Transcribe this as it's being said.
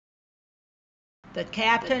The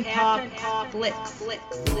Captain Talk Flicks.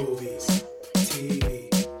 Movies,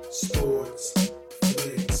 TV, sports,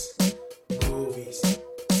 flicks. Movies,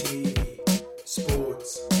 TV,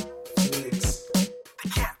 sports, flicks. The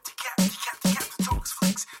Captain Talks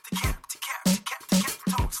Flicks. The Captain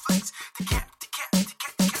Talks Flicks. The Captain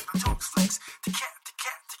Talks Flicks. The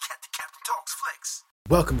Captain Talks Flicks.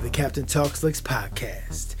 Welcome to the Captain Talks Flicks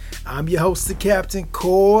podcast. I'm your host, the Captain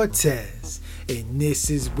Cortez. And this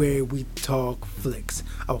is where we talk flicks.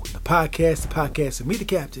 I welcome the podcast of me, the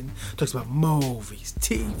Captain, talks about movies,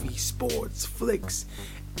 TV, sports, flicks,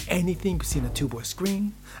 anything you see on a two-boy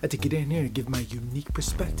screen. I like to get in here and give my unique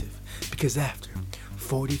perspective. Because after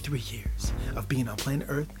 43 years of being on planet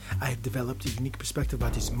Earth, I have developed a unique perspective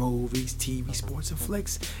about these movies, TV, sports, and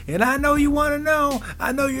flicks. And I know you want to know.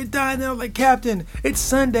 I know you're dying there like, Captain, it's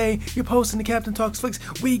Sunday. You're posting the Captain Talks Flicks.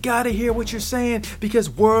 We got to hear what you're saying because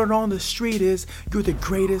word on the street is you're the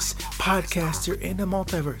greatest podcaster in the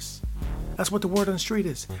multiverse. That's what the word on the street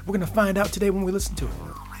is. We're going to find out today when we listen to it.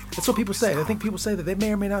 That's what people say. I think people say that they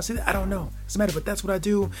may or may not say that. I don't know. Doesn't matter, but that's what I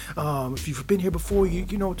do. If you've been here before,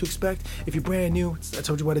 you know what to expect. If you're brand new, I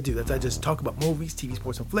told you what to do. I just talk about movies, TV,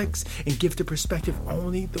 sports, and flicks, and give the perspective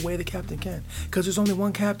only the way the Captain can. Because there's only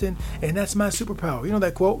one Captain, and that's my superpower. You know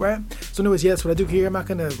that quote, right? So anyways, yeah, that's what I do here. I'm not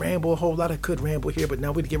going to ramble a whole lot. I could ramble here, but now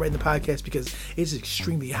we're going to get right in the podcast because it's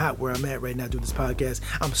extremely hot where I'm at right now doing this podcast.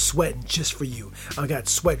 I'm sweating just for you. I got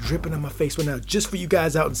sweat dripping on my face right now just for you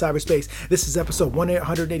guys out in cyberspace. This is episode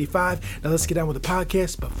 185. Now let's get on with the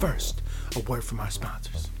podcast, but first, a word from our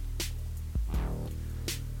sponsors.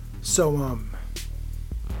 So,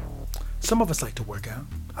 some of us like to work out.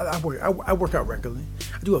 I work out regularly.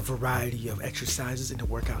 I do a variety of exercises in the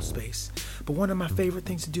workout space. But one of my favorite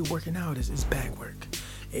things to do working out is Bagwork.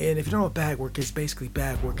 And if you don't know what Bagwork is, basically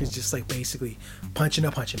Bagwork is just like basically punching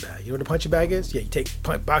a punching bag. You know what a punching bag is? Yeah, you take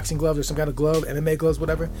boxing gloves or some kind of glove, MMA gloves,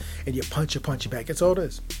 whatever, and you punch a punching bag. That's all it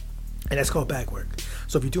is. And that's called Bagwork.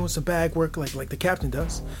 So if you're doing some bag work like the Captain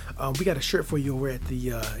does, we got a shirt for you over at the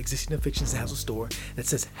Existing Fictions Hassle store that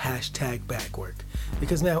says #Bagwork.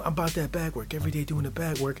 Because now I'm about that bag work, every day doing the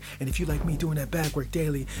bag work. And if you like me doing that bag work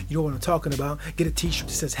daily, you know what I'm talking about, get a t-shirt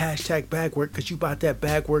that says #Bagwork because you bought that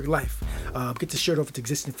bag work life. Get the shirt over at the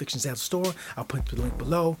Existing Fictions Hassle store. I'll put the link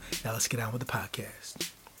below. Now let's get on with the podcast.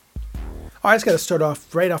 All right, I just got to start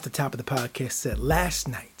off right off the top of the podcast. That last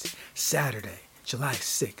night, Saturday, July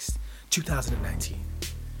 6th, 2019,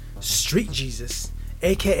 Street Jesus,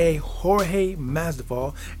 aka Jorge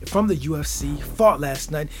Masvidal from the UFC, fought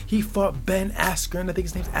last night. He fought Ben Askren. I think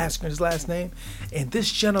his name's Askren, his last name. And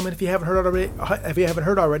this gentleman, if you haven't heard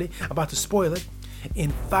already, I'm about to spoil it.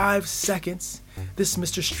 In 5 seconds, this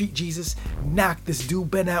Mr. Street Jesus knocked this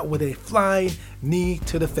dude Ben out with a flying knee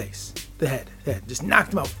to the face. The head. Just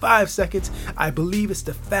knocked him out 5 seconds. I believe it's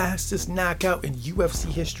the fastest knockout in UFC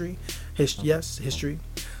history. History.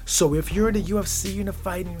 So if you're into UFC, you're into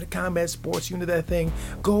fighting, you're into combat sports, you're into that thing,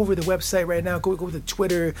 go over to the website right now. Go to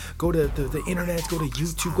Twitter, go to the internet, go to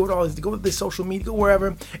YouTube, go to the social media, go wherever,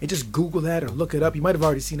 and just Google that or look it up. You might have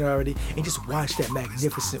already seen it already, and just watch that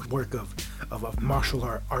magnificent work of martial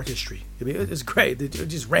artistry. I mean, it's great. It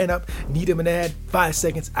just ran up, kneed him in the head, 5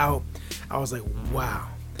 seconds out. I was like, wow.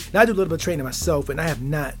 Now I do a little bit of training myself, and I have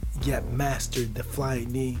not yet mastered the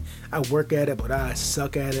flying knee. I work at it, but I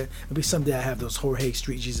suck at it. Maybe someday I have those Jorge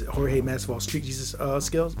Masvidal Street Jesus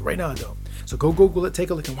skills. Right now I don't. So go Google it, take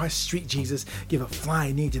a look, and watch Street Jesus give a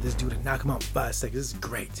flying knee to this dude and knock him out in 5 seconds. This is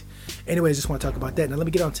great. Anyways, I just want to talk about that. Now let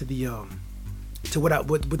me get on to the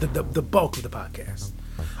the bulk of the podcast.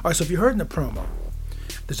 All right, so if you heard in the promo,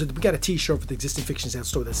 we got a t-shirt for the Existing Fictions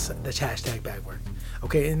Hassle store that's #Bagwork.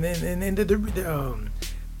 Okay, and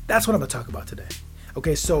that's what I'm going to talk about today.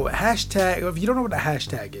 Okay, so hashtag, if you don't know what a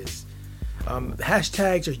hashtag is,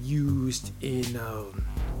 hashtags are used in,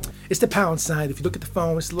 it's the pound sign. If you look at the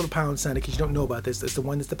phone, it's the little pound sign. In case you don't know about this, it's the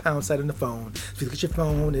one that's the pound sign on the phone. If you look at your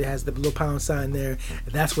phone, it has the little pound sign there.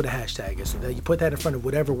 That's what a hashtag is. So that you put that in front of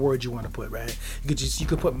whatever word you want to put, right? You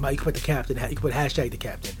could put the Captain. You could put #the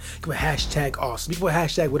Captain. You could put #awesome. You can put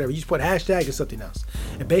hashtag whatever. You just put hashtag or something else.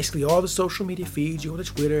 And basically all the social media feeds, you go to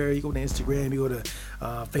Twitter, you go to Instagram, you go to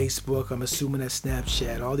Facebook. I'm assuming that's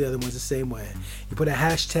Snapchat. All the other ones the same way. You put a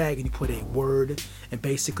hashtag and you put a word, and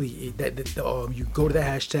basically you go to the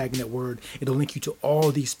hashtag and that word, it'll link you to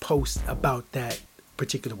all these posts about that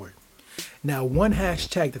particular word. Now, one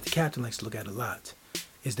hashtag that the Captain likes to look at a lot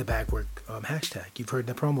is the Bagwork hashtag. You've heard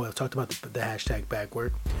in the promo, I've talked about the hashtag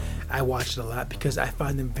Bagwork. I watch it a lot because I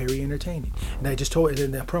find them very entertaining. And I just told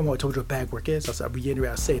in the promo, I told you what Bagwork is. I'll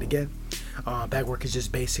reiterate, I'll say it again. Bagwork is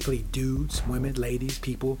just basically dudes, women, ladies,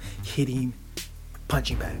 people hitting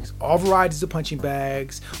punching bags. All varieties of punching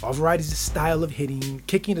bags, all varieties of style of hitting,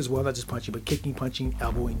 kicking as well, not just punching, but kicking, punching,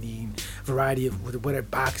 elbowing, kneeing, variety of whatever,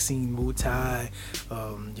 boxing, Muay Thai,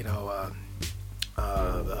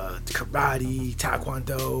 karate,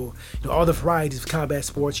 taekwondo, all the varieties of combat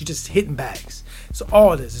sports. You're just hitting bags. So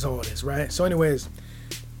all this is all this, right? So anyways,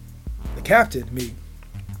 the captain, me,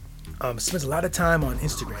 spends a lot of time on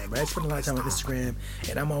Instagram, right? I spend a lot of time on Instagram,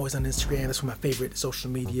 and I'm always on Instagram. That's one of my favorite social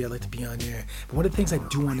media. I like to be on there. But one of the things I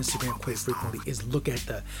do on Instagram quite frequently is look at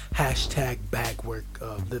the hashtag Bagwork,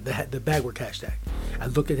 the Bagwork hashtag. I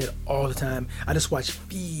look at it all the time. I just watch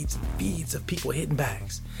feeds and feeds of people hitting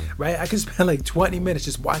bags, right? I can spend like 20 minutes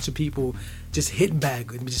just watching people just hitting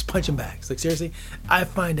bags, just punching bags. Like seriously, I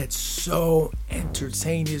find that so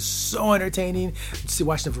entertaining. It's so entertaining to see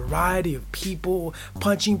watching a variety of people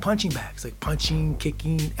punching bags, like punching,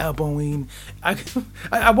 kicking, elbowing. I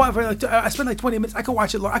spend like 20 minutes. I could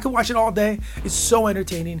watch it. I could watch it all day. It's so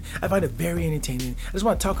entertaining. I find it very entertaining. I just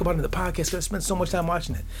want to talk about it in the podcast because I spend so much time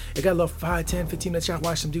watching it. I got a little 5, 10, 15 minutes. I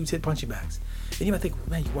watch some dudes hit punching bags, and you might think,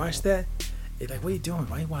 man, you watch that? You're like, what are you doing?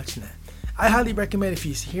 Why are you watching that? I highly recommend if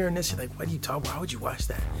you're hearing this, you're like, what are you talking about? Why would you watch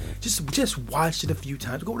that? Just watch it a few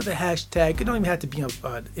times. Go to the hashtag. It don't even have to be on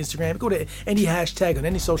Instagram. Go to any hashtag on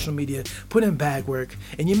any social media. Put in Bagwork.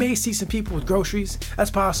 And you may see some people with groceries. That's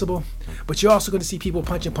possible. But you're also going to see people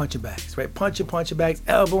punching bags, right? Punching bags,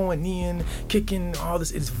 elbowing, kneeing, kicking, all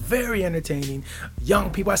this. It's very entertaining. Young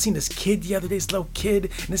people. I seen this kid the other day, this little kid.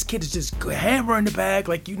 And this kid is just hammering the bag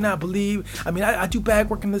like you not believe. I mean, I do bag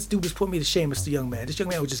work and this dude just put me to shame. It's the young man. This young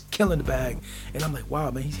man was just killing the bag. And I'm like, wow,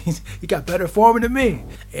 man, he got better form than me.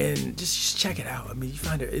 And just check it out. I mean, you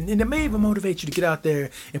find it, and it may even motivate you to get out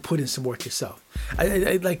there and put in some work yourself.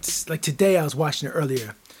 I like today. I was watching it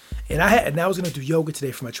earlier, and I was gonna do yoga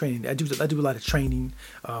today for my training. I do a lot of training,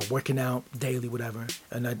 working out daily, whatever,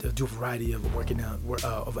 and I do a variety of working out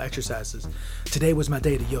of exercises. Today was my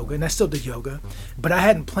day to yoga, and I still did yoga, but I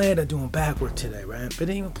hadn't planned on doing bag work today, right? But I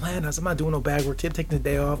didn't even plan. I'm not doing no bag work today. I'm taking the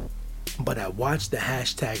day off. But I watched the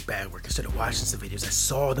hashtag Bagwork instead of watching some videos. I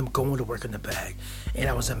saw them going to work in the bag, and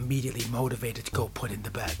I was immediately motivated to go put in the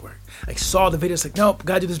bag work. I saw the videos, like, nope,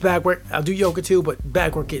 gotta do this bag work. I'll do yoga too, but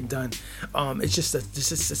bag work getting done. It's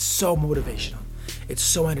so motivational. It's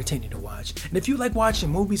so entertaining to watch. And if you like watching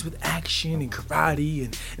movies with action and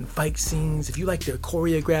karate and fight scenes, if you like the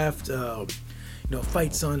choreographed,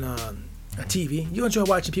 fights on TV, you enjoy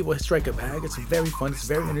watching people strike a bag. It's very fun. It's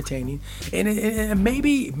very entertaining, and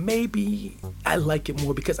maybe I like it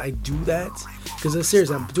more because I do that. Because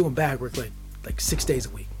seriously, I'm doing bag work like 6 days a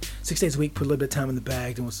week. 6 days a week, put a little bit of time in the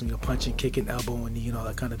bag, doing some punching, kicking, elbowing, knee, and all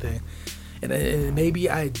that kind of thing. And maybe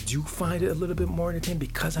I do find it a little bit more entertaining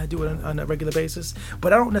because I do it on a regular basis.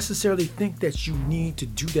 But I don't necessarily think that you need to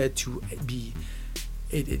do that to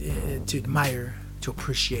admire, to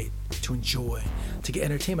appreciate, to enjoy, to get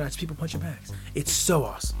entertainment out of people punching bags. It's so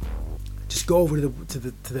awesome. Just go over to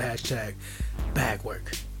the hashtag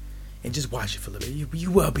Bagwork and just watch it for a little bit.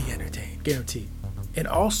 You will be entertained, guaranteed. And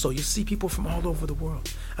also, you see people from all over the world.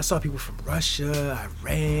 I saw people from Russia,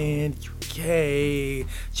 Iran, UK,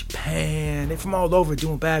 Japan. They're from all over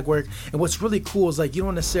doing bag work. And what's really cool is you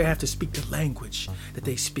don't necessarily have to speak the language that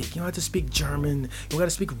they speak. You don't have to speak German. You don't got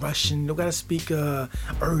to speak Russian. You don't got to speak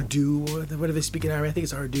Urdu. What do they speak in Iran? I think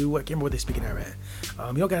it's Urdu. I can't remember what they speak in Iran.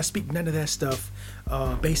 You don't got to speak none of that stuff.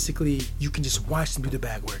 Basically, you can just watch them do the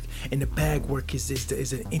bag work. And the bag work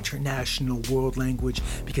is an international world language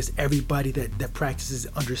because everybody that practices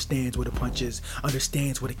understands what a punch is,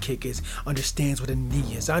 understands what a kick is, understands what a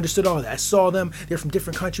knee is. I understood all that. I saw them. They're from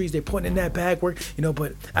different countries. They're putting in that bag work,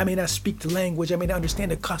 but I may not speak the language. I may not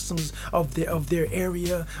understand the customs of their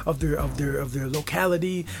area, of their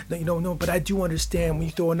locality. But I do understand when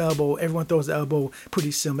you throw an elbow, everyone throws an elbow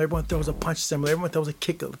pretty similar. Everyone throws a punch similar. Everyone throws a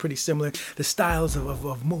kick pretty similar. The styles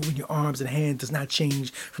of moving your arms and hands does not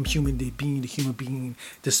change from human being to human being,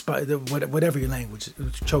 despite whatever your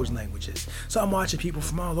chosen language is. So I'm watching people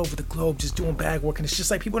from all over the globe just doing bag work, and it's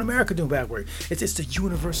just like people in America doing bag work. It's the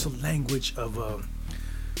universal language of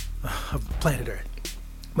planet Earth.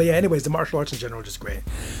 But yeah, anyways, the martial arts in general are just great.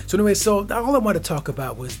 So anyway, all I want to talk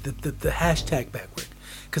about was the hashtag bag work.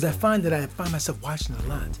 Because I find myself watching it a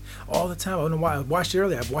lot, all the time. I don't know why. I watched it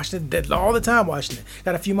earlier. I've watched it all the time, watching it.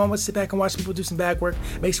 Got a few moments to sit back and watch people do some bag work.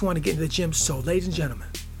 Makes me want to get into the gym. So, ladies and gentlemen,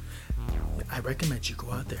 I recommend you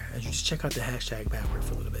go out there and you just check out the hashtag bag work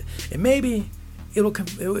for a little bit. And maybe it'll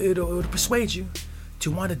persuade you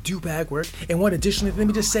to want to do bag work. And one additionally, let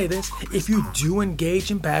me just say this, if you do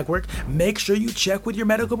engage in bag work, make sure you check with your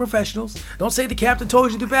medical professionals. Don't say the captain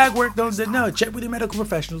told you to do bag work. Don't say no. Check with your medical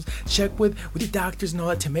professionals. Check with your doctors and all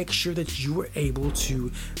that to make sure that you are able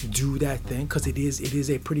to do that thing, because it is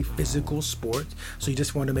a pretty physical sport. So you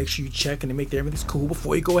just want to make sure you check and make sure everything's cool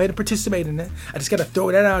before you go ahead and participate in that. I just got to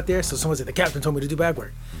throw that out there. So someone said the captain told me to do bag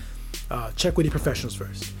work. Check with your professionals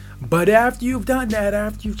first. But after you've done that,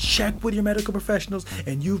 after you check with your medical professionals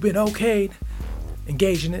and you've been okayed,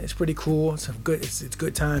 engage in it. It's pretty cool. It's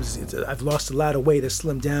good times. I've lost a lot of weight. I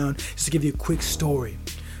slimmed down. Just to give you a quick story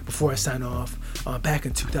before I sign off. Back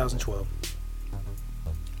in 2012,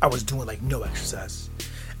 I was doing like no exercise.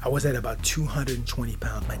 I was at about 220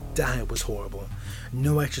 pounds. My diet was horrible.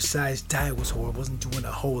 No exercise, diet was horrible. Wasn't doing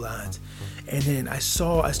a whole lot. And then I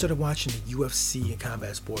started watching the UFC and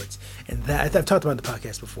combat sports, and that I've talked about in the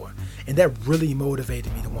podcast before, and that really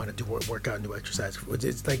motivated me to want to do workout and do exercise.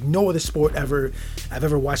 It's like no other sport I've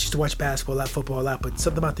ever watched. I used to watch basketball a lot, football a lot, but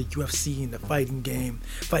something about the UFC and the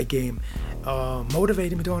fight game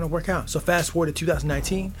motivated me to want to work out. So fast forward to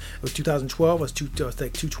 2019, it was 2012. I was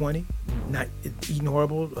like 220, not eating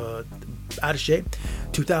horrible, out of shape.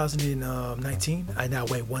 2019, I now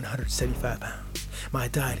weigh 175 pounds. My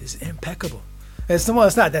diet is impeccable. It's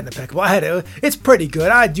not that impeccable. It's pretty good.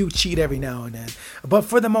 I do cheat every now and then, but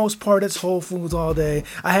for the most part, it's whole foods all day.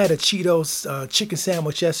 I had a Cheetos chicken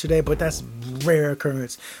sandwich yesterday, but that's rare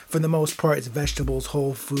occurrence. For the most part, it's vegetables,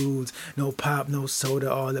 whole foods, no pop, no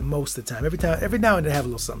soda, all that most of the time. Every now and then I have a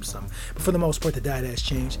little something. But for the most part, the diet has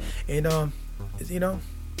changed, and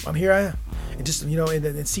here I am. And just,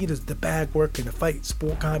 and seeing the bag work and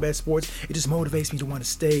the combat sports, it just motivates me to want to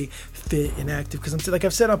stay fit and active. Because like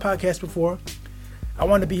I've said on podcasts before, I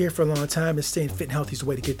want to be here for a long time, and staying fit and healthy is the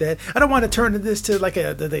way to get that. I don't want to turn this to like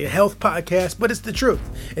a health podcast, but it's the truth.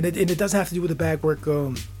 And it doesn't have to do with the bag work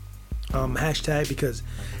hashtag, because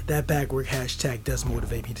that bag work hashtag does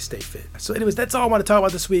motivate me to stay fit. So anyways, that's all I want to talk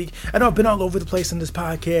about this week. I know I've been all over the place on this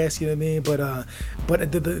podcast, you know what I mean? But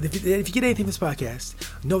if you get anything from this podcast,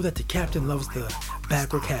 know that the captain loves the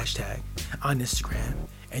bag work hashtag on Instagram,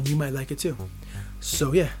 and you might like it too.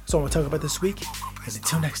 So yeah, that's all I want to talk about this week. And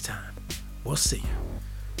until next time, we'll see you.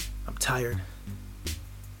 I'm tired,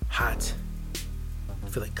 hot, I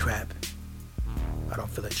feel like crap. I don't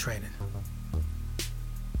feel like training.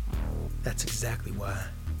 That's exactly why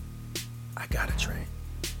I gotta train.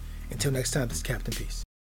 Until next time, this is Captain Peace.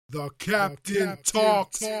 The Captain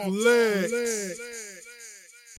Talks Flicks.